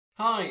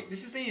Hi,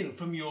 this is Ian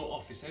from Your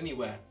Office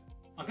Anywhere.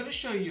 I'm going to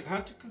show you how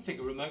to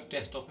configure remote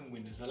desktop in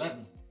Windows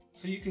 11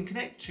 so you can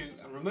connect to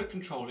and remote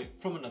control it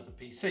from another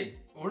PC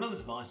or another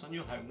device on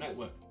your home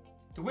network.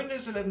 The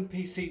Windows 11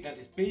 PC that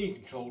is being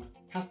controlled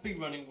has to be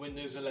running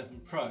Windows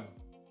 11 Pro.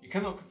 You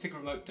cannot configure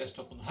remote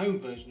desktop on the home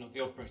version of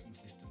the operating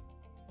system,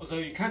 although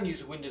you can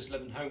use a Windows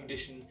 11 Home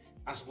Edition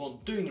as the one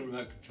doing the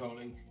remote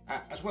controlling,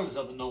 as well as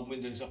other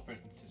non-Windows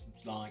operating systems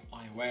like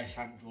iOS,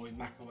 Android,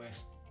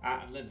 macOS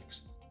and Linux.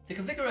 The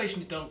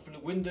configuration is done from the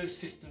Windows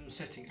System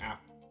Setting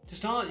app. To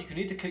start, you can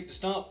either click the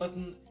Start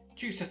button,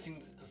 choose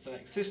Settings and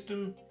select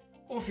System,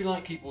 or if you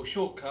like keyboard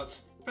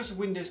shortcuts, press the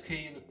Windows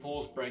key and the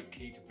pause break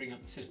key to bring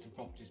up the System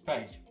Properties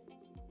page.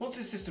 Once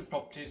in System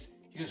Properties,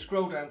 you can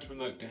scroll down to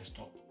Remote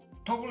Desktop.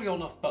 Toggle the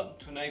on-off button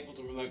to enable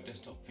the Remote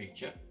Desktop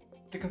feature.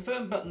 The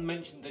Confirm button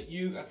mentions that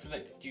you as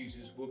selected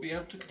users will be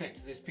able to connect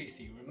to this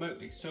PC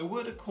remotely, so a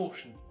word of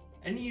caution,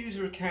 any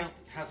user account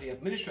that has the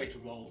administrator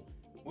role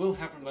will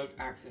have remote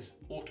access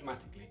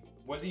automatically,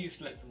 whether you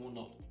select them or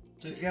not.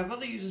 So if you have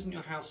other users in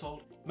your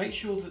household, make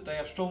sure that they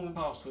have strong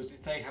passwords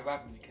if they have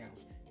admin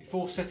accounts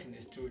before setting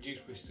this to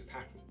reduce risks of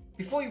hacking.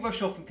 Before you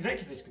rush off and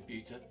connect to this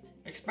computer,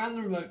 expand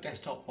the remote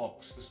desktop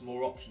box for some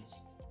more options.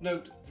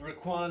 Note the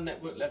Require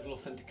Network Level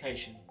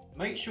Authentication.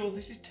 Make sure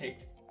this is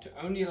ticked to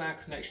only allow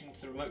connection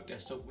to the remote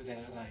desktop with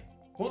NLA.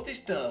 What this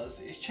does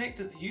is check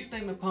that the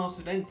username and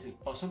password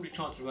entered by somebody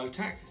trying to remote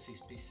access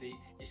this PC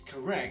is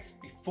correct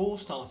before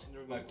starting the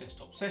remote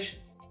desktop session.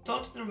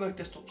 Starting the remote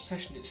desktop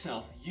session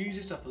itself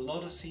uses up a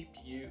lot of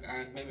CPU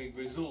and memory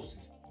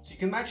resources, so you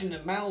can imagine a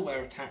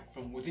malware attack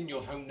from within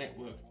your home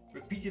network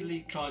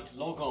repeatedly trying to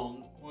log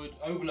on would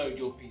overload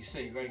your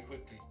PC very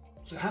quickly.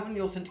 So having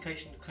the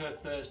authentication occur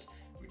first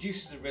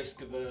reduces the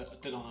risk of a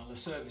denial of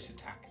service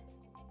attack.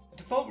 The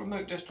default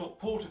remote desktop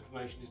port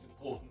information is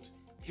important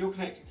if you're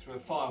connecting through a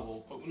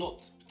firewall, but we're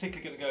not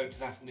particularly going to go into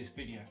that in this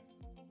video.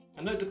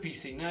 And note the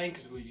PC name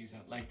because we'll use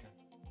that later.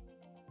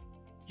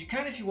 You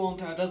can, if you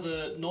want, add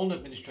other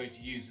non-administrator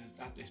users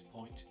at this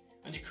point,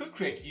 and you could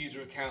create a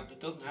user account that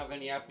doesn't have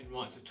any admin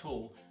rights at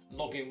all and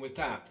log in with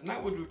that, and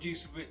that would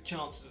reduce the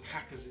chances of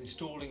hackers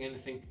installing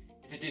anything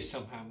if they did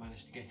somehow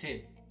manage to get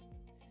in.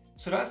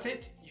 So that's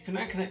it, you can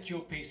now connect to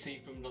your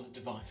PC from another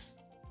device.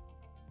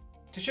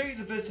 To show you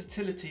the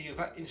versatility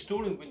of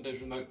installing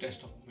Windows Remote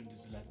Desktop on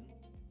Windows 11,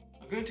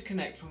 I'm going to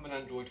connect from an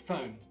Android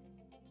phone.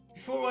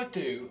 Before I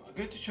do, I'm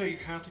going to show you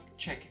how to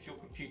check if your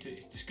computer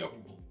is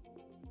discoverable.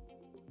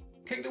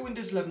 Click the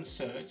Windows 11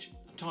 search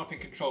and type in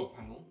Control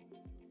Panel.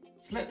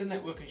 Select the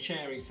Network and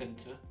Sharing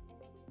Center.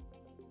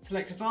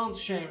 Select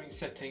Advanced Sharing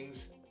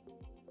Settings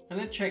and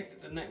then check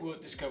that the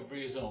Network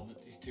Discovery is on,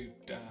 that these two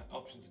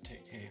options are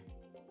ticked here.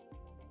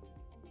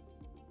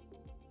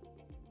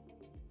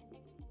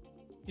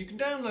 You can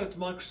download the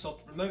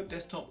Microsoft Remote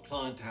Desktop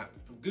Client app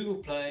from Google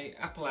Play,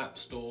 Apple App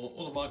Store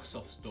or the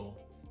Microsoft Store,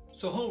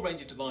 so a whole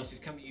range of devices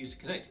can be used to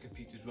connect to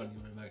computers running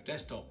on a remote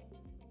desktop.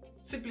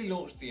 Simply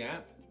launch the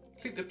app,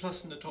 click the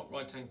plus in the top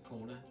right hand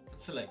corner and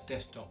select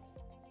Desktop.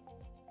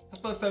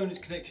 As my phone is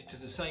connected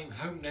to the same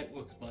home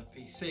network as my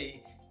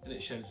PC, then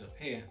it shows up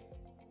here.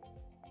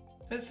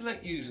 Then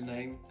select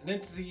Username and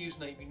enter the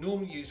username you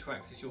normally use to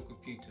access your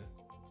computer,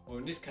 or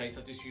in this case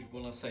I've just used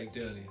one I saved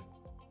earlier.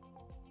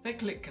 Then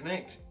click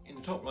Connect in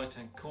the top right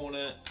hand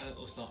corner and it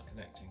will start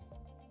connecting.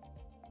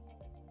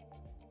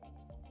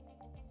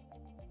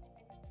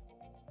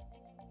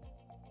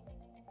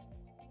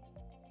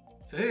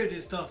 So here it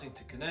is starting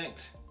to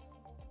connect.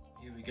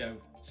 Here we go.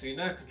 So you're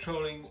now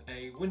controlling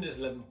a Windows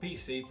 11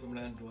 PC from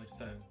an Android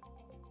phone.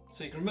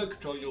 So you can remote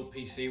control your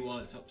PC while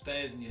it's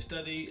upstairs in your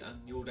study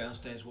and you're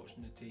downstairs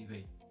watching the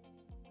TV.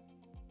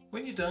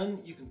 When you're done,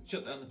 you can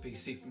shut down the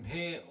PC from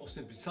here or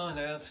simply sign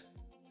out so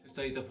it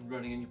stays up and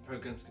running and your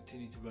programs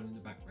continue to run in the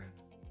background.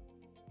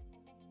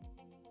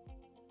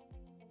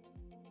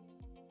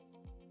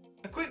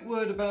 A quick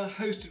word about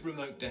hosted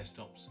remote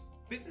desktops.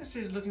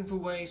 Businesses looking for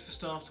ways for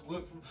staff to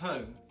work from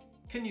home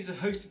can use a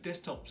hosted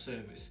desktop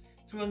service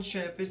to run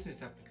shared business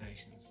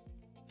applications.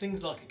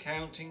 Things like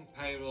accounting,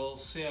 payroll,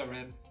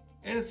 CRM,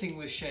 anything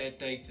with shared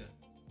data.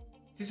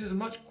 This is a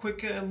much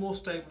quicker and more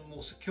stable and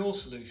more secure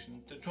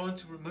solution than trying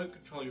to remote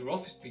control your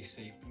office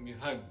PC from your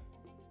home.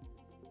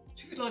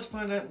 So if you'd like to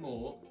find out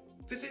more,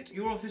 visit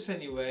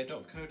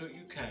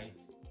yourofficeanywhere.co.uk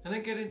and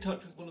then get in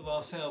touch with one of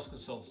our sales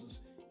consultants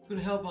who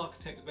can help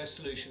architect the best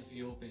solution for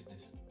your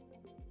business.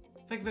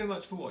 Thank you very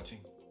much for watching.